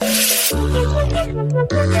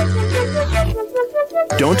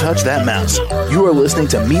Don't touch that mouse. You are listening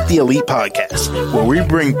to Meet the Elite Podcast, where we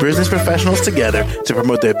bring business professionals together to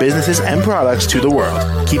promote their businesses and products to the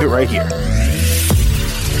world. Keep it right here.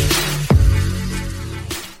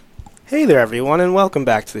 Hey there, everyone, and welcome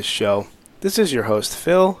back to the show. This is your host,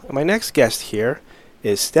 Phil, and my next guest here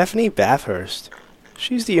is Stephanie Bathurst.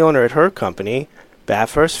 She's the owner at her company,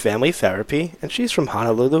 Bathurst Family Therapy, and she's from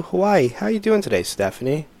Honolulu, Hawaii. How are you doing today,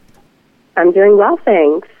 Stephanie? I'm doing well,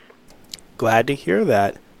 thanks. Glad to hear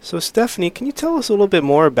that. So, Stephanie, can you tell us a little bit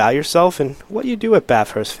more about yourself and what you do at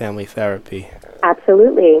Bathurst Family Therapy?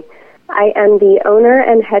 Absolutely. I am the owner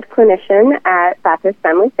and head clinician at Bathurst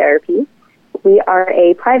Family Therapy. We are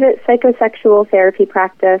a private psychosexual therapy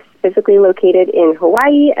practice physically located in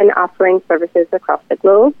Hawaii and offering services across the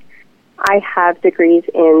globe. I have degrees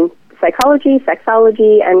in psychology,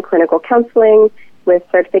 sexology, and clinical counseling with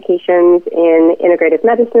certifications in integrative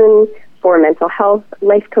medicine for mental health,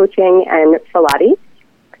 life coaching, and Pilates.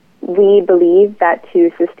 We believe that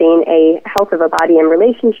to sustain a health of a body and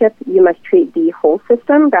relationship, you must treat the whole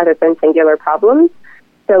system rather than singular problems.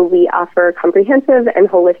 So we offer comprehensive and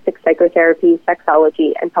holistic psychotherapy,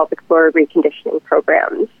 sexology, and pelvic floor reconditioning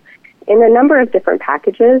programs in a number of different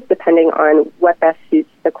packages depending on what best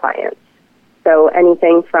suits the clients. So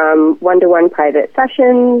anything from one-to-one private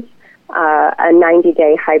sessions, a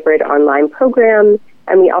 90-day hybrid online program,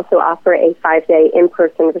 and we also offer a 5-day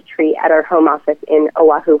in-person retreat at our home office in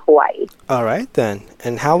Oahu, Hawaii. All right, then.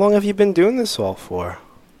 And how long have you been doing this all for?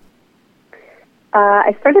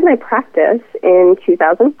 I started my practice in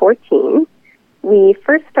 2014. We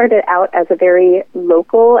first started out as a very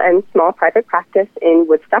local and small private practice in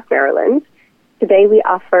Woodstock, Maryland. Today we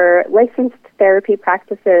offer licensed therapy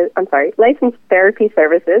services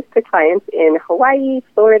to clients in Hawaii,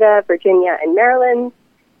 Florida, Virginia, and Maryland,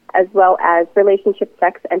 as well as relationship,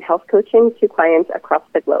 sex, and health coaching to clients across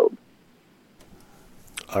the globe.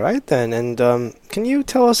 All right, then. And can you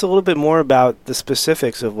tell us a little bit more about the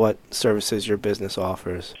specifics of what services your business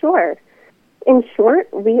offers? Sure. In short,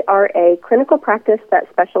 we are a clinical practice that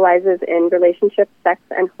specializes in relationship, sex,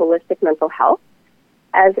 and holistic mental health.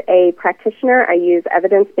 As a practitioner, I use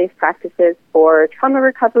evidence-based practices for trauma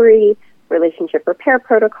recovery, relationship repair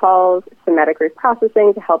protocols, somatic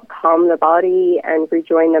reprocessing to help calm the body and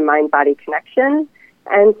rejoin the mind-body connection,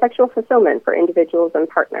 and sexual fulfillment for individuals and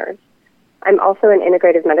partners. I'm also an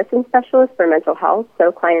integrative medicine specialist for mental health,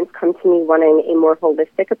 so clients come to me wanting a more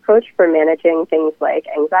holistic approach for managing things like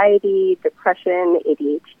anxiety, depression,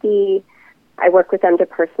 ADHD. I work with them to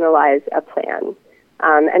personalize a plan.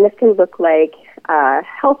 And this can look like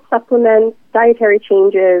health supplements, dietary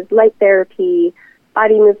changes, light therapy,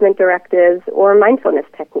 body movement directives, or mindfulness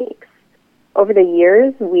techniques. Over the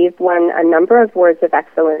years, we've won a number of awards of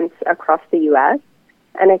excellence across the U.S.,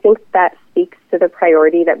 and I think that speaks to the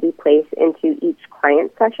priority that we place into each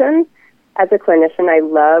client session. As a clinician, I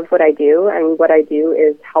love what I do, and what I do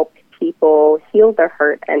is help people heal their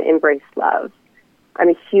hurt and embrace love. I'm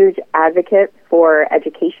a huge advocate for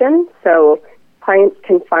education, so clients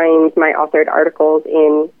can find my authored articles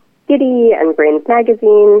in Giddy and Brains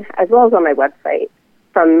Magazine, as well as on my website.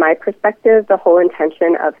 From my perspective, the whole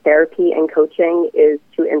intention of therapy and coaching is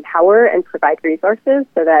to empower and provide resources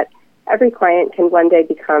so that every client can one day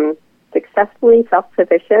become successfully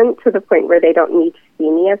self-sufficient to the point where they don't need to see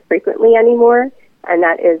me as frequently anymore, and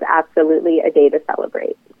that is absolutely a day to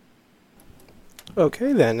celebrate.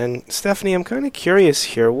 Okay, then. And Stephanie, I'm kind of curious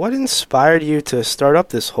here. What inspired you to start up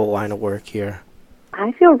this whole line of work here?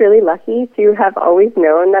 I feel really lucky to have always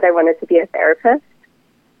known that I wanted to be a therapist.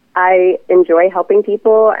 I enjoy helping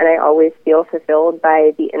people, and I always feel fulfilled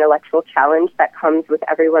by the intellectual challenge that comes with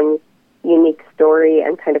everyone's unique story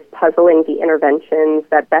and kind of puzzling the interventions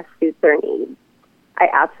that best suit their needs. I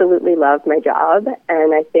absolutely love my job,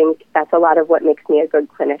 and I think that's a lot of what makes me a good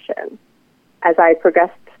clinician. As I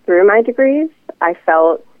progressed through my degrees, I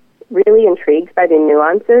felt really intrigued by the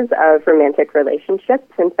nuances of romantic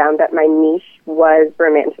relationships and found that my niche was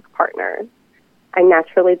romantic partners. I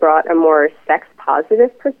naturally brought a more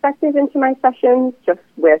sex-positive perspective into my sessions, just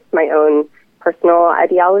with my own personal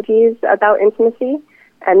ideologies about intimacy,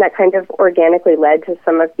 and that kind of organically led to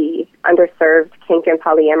some of the underserved kink and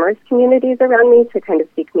polyamorous communities around me to kind of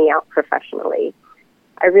seek me out professionally.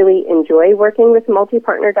 I really enjoy working with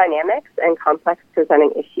multi-partner dynamics and complex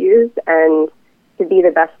presenting issues, and to be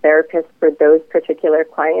the best therapist for those particular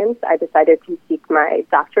clients, I decided to seek my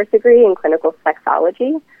doctorate degree in clinical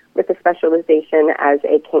sexology with a specialization as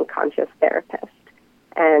a kink-conscious therapist.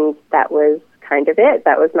 And that was kind of it.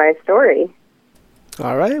 That was my story.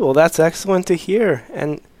 All right. Well, that's excellent to hear.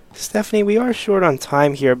 And Stephanie, we are short on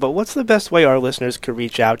time here, but what's the best way our listeners could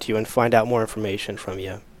reach out to you and find out more information from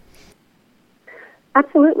you?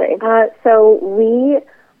 Absolutely. So we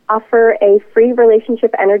offer a free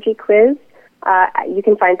relationship energy quiz. You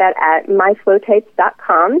can find that at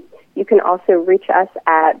myflowtypes.com. You can also reach us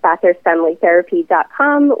at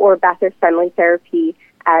bathurstfamilytherapy.com or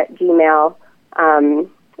bathurstfamilytherapy@gmail.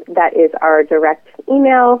 That is our direct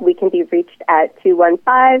email. We can be reached at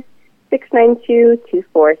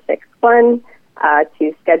 215-692-2461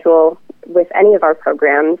 to schedule with any of our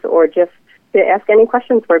programs or just to ask any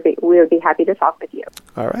questions. We would be happy to talk with you.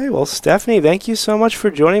 All right. Well, Stephanie, thank you so much for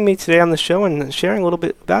joining me today on the show and sharing a little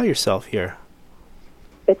bit about yourself here.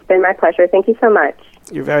 It's been my pleasure. Thank you so much.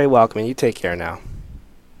 You're very welcome, and you take care now.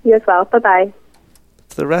 You as well. Bye-bye.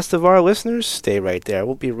 To the rest of our listeners, stay right there.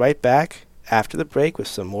 We'll be right back after the break with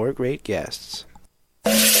some more great guests.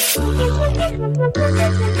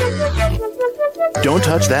 Don't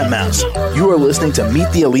touch that mouse. You are listening to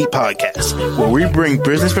Meet the Elite Podcast, where we bring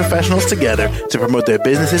business professionals together to promote their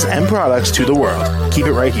businesses and products to the world. Keep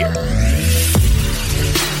it right here.